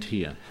it meant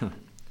here.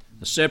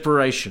 A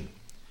separation.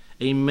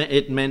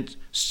 It meant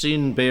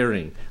sin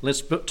bearing.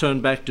 Let's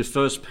turn back to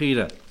 1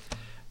 Peter.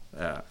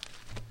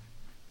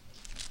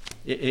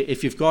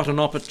 If you've got an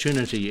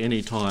opportunity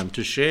any time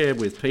to share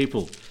with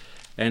people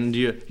and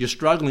you're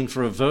struggling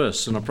for a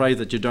verse, and I pray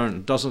that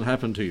it doesn't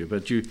happen to you,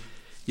 but you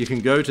can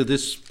go to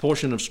this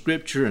portion of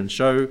Scripture and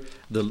show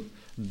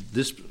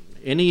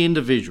any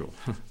individual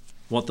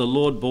what the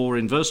Lord bore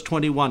in verse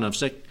 21 of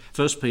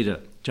 1 Peter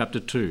chapter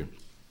 2.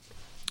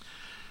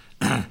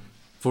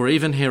 For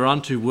even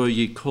hereunto were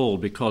ye called,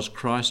 because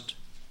Christ,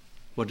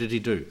 what did he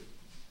do?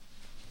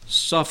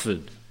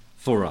 Suffered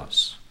for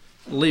us,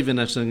 leaving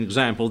us an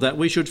example that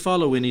we should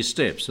follow in his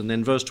steps. And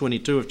then verse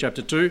 22 of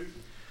chapter 2,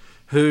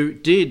 who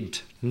did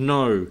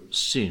no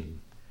sin,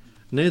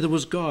 neither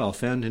was guile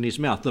found in his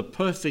mouth, the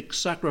perfect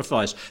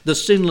sacrifice, the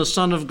sinless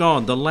Son of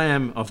God, the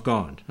Lamb of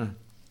God,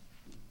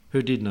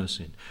 who did no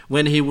sin.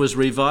 When he was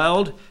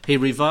reviled, he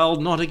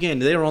reviled not again,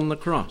 there on the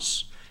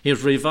cross. He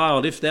was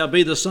reviled, if thou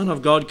be the Son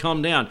of God,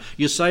 come down.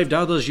 You saved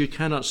others, you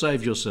cannot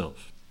save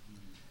yourself.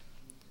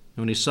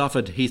 And when he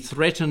suffered, he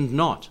threatened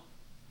not.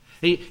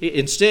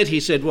 Instead, he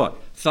said what?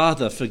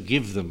 Father,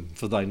 forgive them,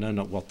 for they know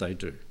not what they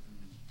do.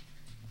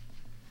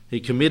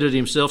 He committed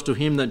himself to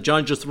him that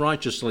judgeth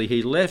righteously.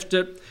 He left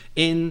it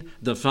in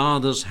the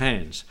Father's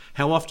hands.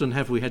 How often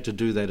have we had to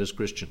do that as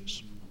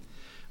Christians?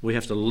 We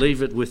have to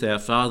leave it with our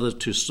Father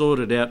to sort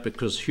it out,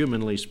 because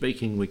humanly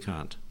speaking, we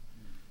can't.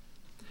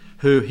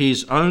 Who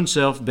his own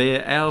self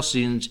bare our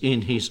sins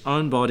in his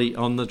own body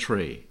on the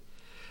tree,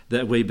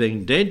 that we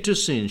being dead to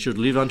sin should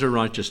live unto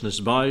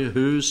righteousness, by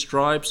whose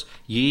stripes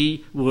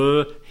ye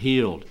were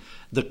healed.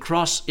 The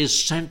cross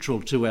is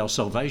central to our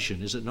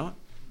salvation, is it not?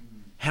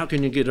 How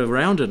can you get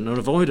around it and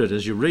avoid it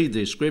as you read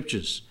these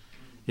scriptures?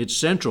 It's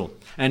central.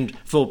 And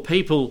for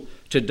people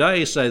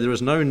today say there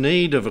is no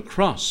need of a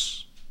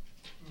cross.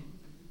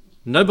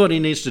 Nobody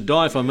needs to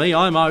die for me,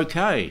 I'm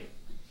okay.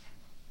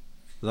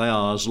 They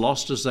are as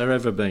lost as they've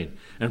ever been,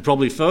 and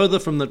probably further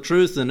from the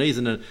truth than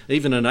even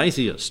an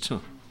atheist,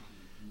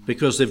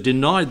 because they've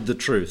denied the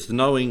truth,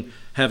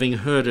 having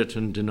heard it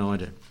and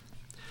denied it.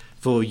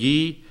 For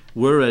ye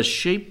were as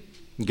sheep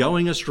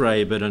going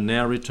astray, but are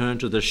now returned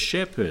to the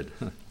shepherd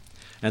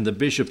and the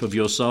bishop of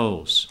your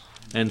souls.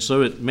 And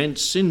so it meant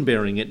sin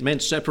bearing, it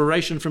meant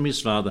separation from his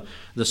Father,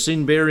 the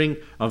sin bearing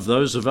of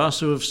those of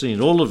us who have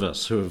sinned, all of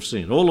us who have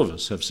sinned, all of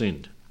us have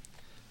sinned.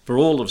 For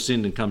all have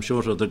sinned and come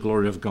short of the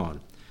glory of God.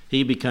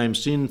 He became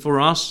sin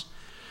for us.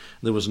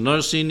 There was no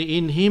sin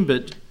in him,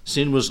 but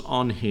sin was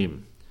on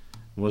him,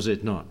 was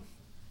it not?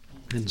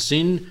 And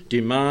sin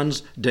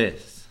demands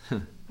death.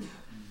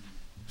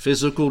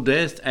 Physical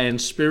death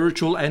and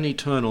spiritual and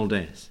eternal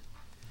death.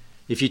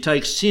 If you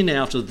take sin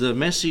out of the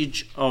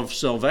message of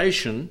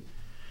salvation,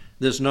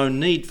 there's no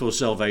need for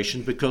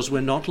salvation because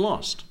we're not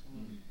lost.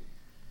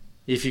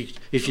 If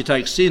you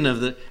take sin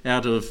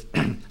out of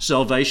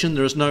salvation,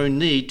 there is no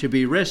need to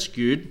be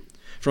rescued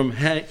from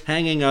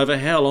hanging over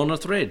hell on a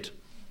thread.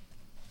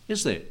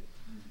 Is there?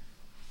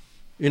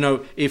 You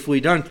know, if we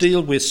don't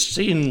deal with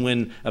sin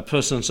when a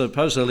person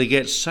supposedly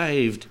gets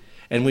saved,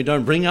 and we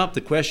don't bring up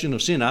the question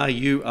of sin, are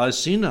you a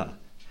sinner?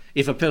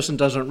 If a person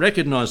doesn't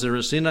recognise they're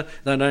a sinner,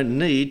 they don't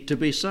need to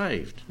be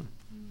saved.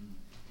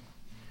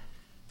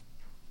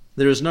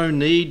 There is no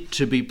need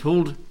to be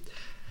pulled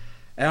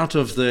out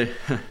of the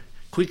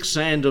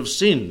quicksand of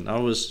sin. I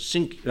was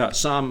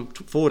Psalm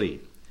 40,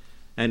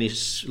 and he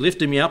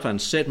lifted me up and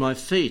set my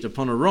feet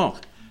upon a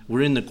rock.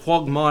 We're in the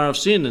quagmire of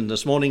sin, and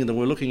this morning that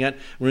we're looking at,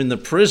 we're in the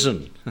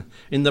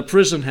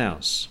prison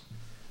house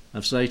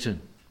of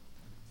Satan.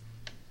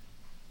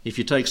 If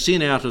you take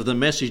sin out of the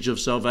message of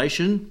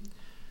salvation,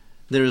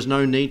 there is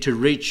no need to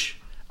reach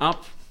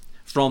up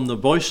from the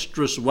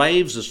boisterous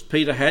waves, as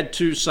Peter had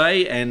to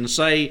say, and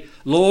say,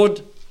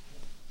 Lord,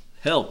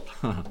 help,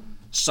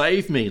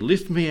 save me,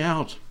 lift me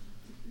out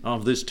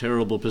of this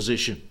terrible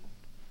position.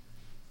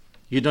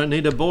 You don't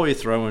need a buoy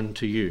thrown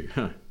to you.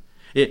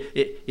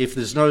 If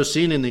there's no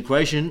sin in the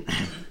equation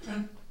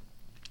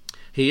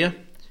here,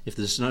 if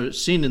there's no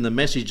sin in the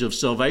message of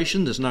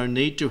salvation, there's no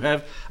need to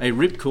have a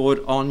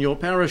ripcord on your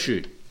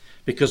parachute,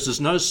 because there's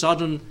no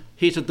sudden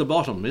hit at the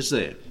bottom, is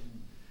there?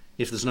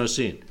 If there's no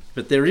sin.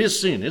 But there is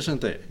sin,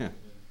 isn't there?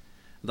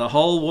 The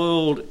whole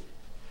world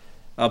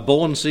are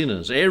born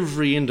sinners.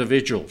 Every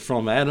individual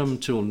from Adam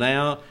till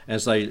now,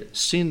 as they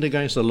sinned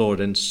against the Lord,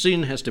 and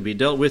sin has to be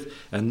dealt with,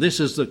 and this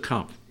is the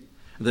cup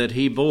that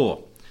he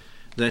bore,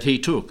 that he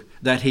took,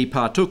 that he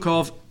partook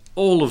of,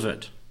 all of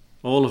it.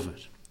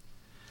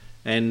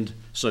 And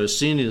so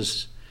sin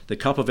is the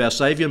cup of our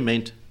Saviour,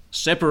 meant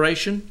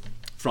separation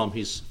from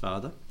his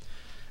Father.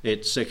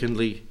 It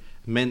secondly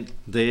meant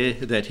there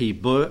that he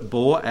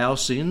bore our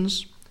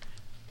sins.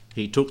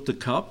 He took the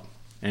cup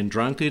and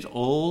drank it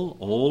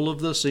all of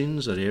the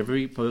sins that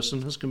every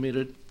person has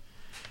committed.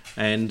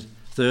 And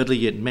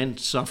thirdly, it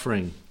meant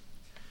suffering,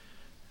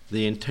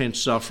 the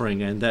intense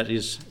suffering,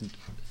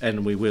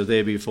 and we were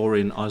there before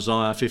in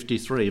Isaiah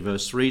 53,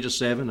 verse 3 to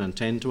 7 and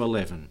 10 to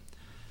 11.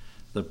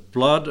 The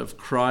blood of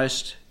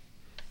Christ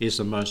is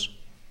the most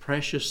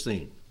precious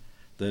thing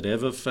that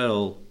ever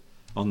fell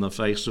on the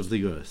face of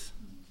the earth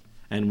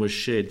and was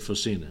shed for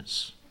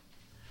sinners.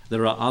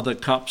 There are other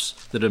cups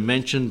that are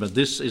mentioned, but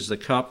this is the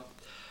cup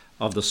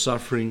of the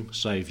suffering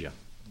Saviour.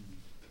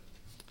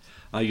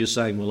 Are you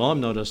saying, well,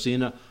 I'm not a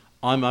sinner,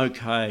 I'm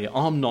okay,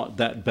 I'm not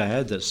that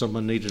bad that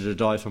someone needed to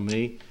die for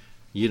me?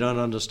 You don't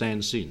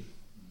understand sin.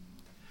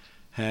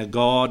 How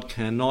God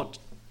cannot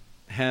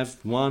have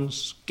one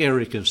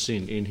skerrick of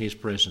sin in his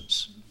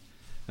presence.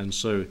 And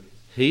so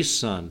his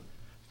Son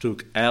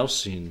took our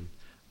sin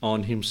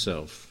on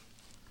himself,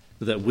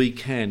 that we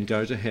can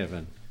go to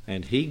heaven,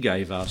 and he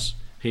gave us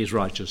his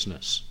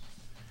righteousness.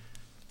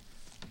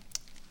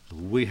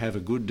 We have a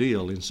good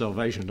deal in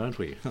salvation, don't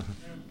we?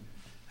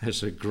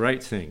 It's a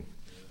great thing.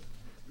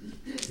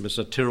 It's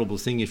a terrible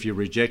thing if you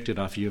reject it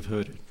after you've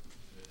heard it.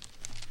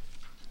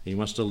 He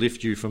wants to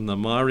lift you from the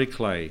miry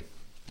clay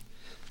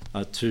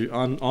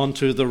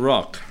onto the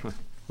rock,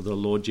 the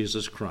Lord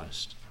Jesus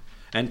Christ,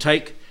 and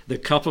take the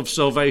cup of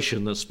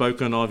salvation that's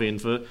spoken of in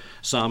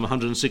Psalm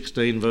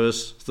 116,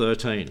 verse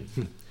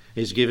 13.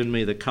 He's given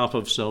me the cup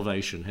of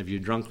salvation. Have you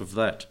drunk of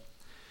that?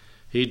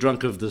 He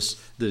drank of the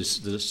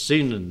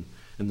sin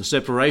and the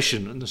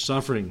separation and the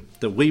suffering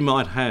that we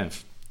might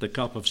have, the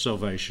cup of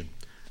salvation.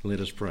 Let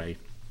us pray.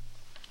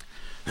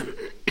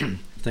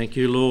 Thank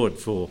you, Lord,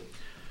 for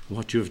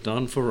what you've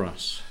done for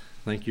us.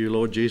 Thank you,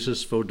 Lord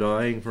Jesus, for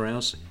dying for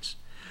our sins,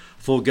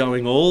 for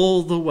going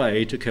all the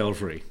way to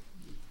Calvary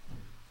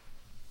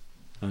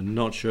and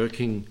not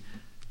shirking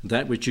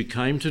that which you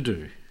came to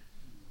do,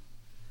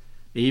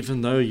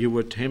 even though you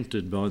were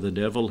tempted by the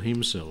devil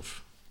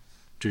himself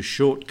to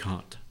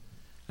shortcut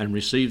and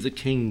receive the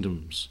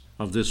kingdoms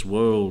of this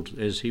world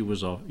as you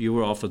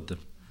were offered them.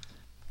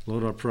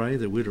 Lord, I pray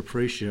that we'd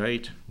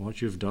appreciate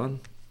what you've done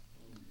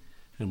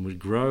and would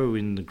grow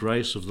in the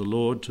grace of the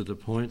Lord to the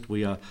point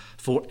we are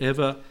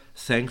forever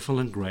thankful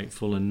and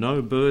grateful, and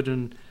no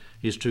burden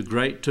is too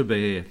great to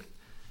bear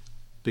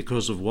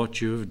because of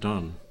what you have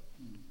done.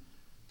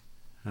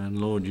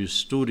 And Lord, you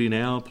stood in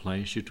our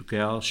place, you took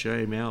our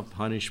shame, our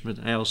punishment,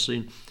 our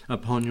sin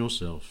upon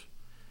yourself,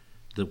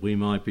 that we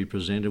might be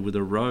presented with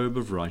a robe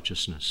of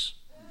righteousness,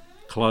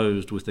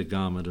 clothed with the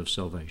garment of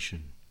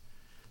salvation.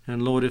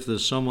 And Lord, if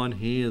there's someone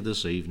here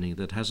this evening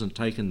that hasn't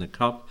taken the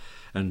cup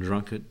and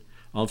drunk it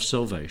of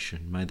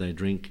salvation, may they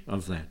drink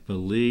of that.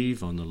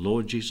 Believe on the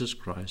Lord Jesus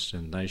Christ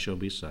and they shall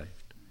be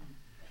saved.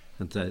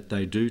 And that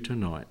they do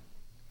tonight,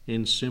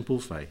 in simple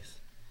faith,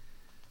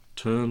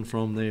 turn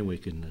from their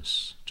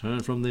wickedness, turn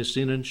from their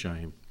sin and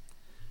shame,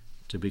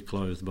 to be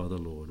clothed by the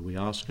Lord. We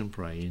ask and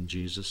pray in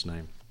Jesus'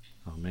 name.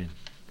 Amen.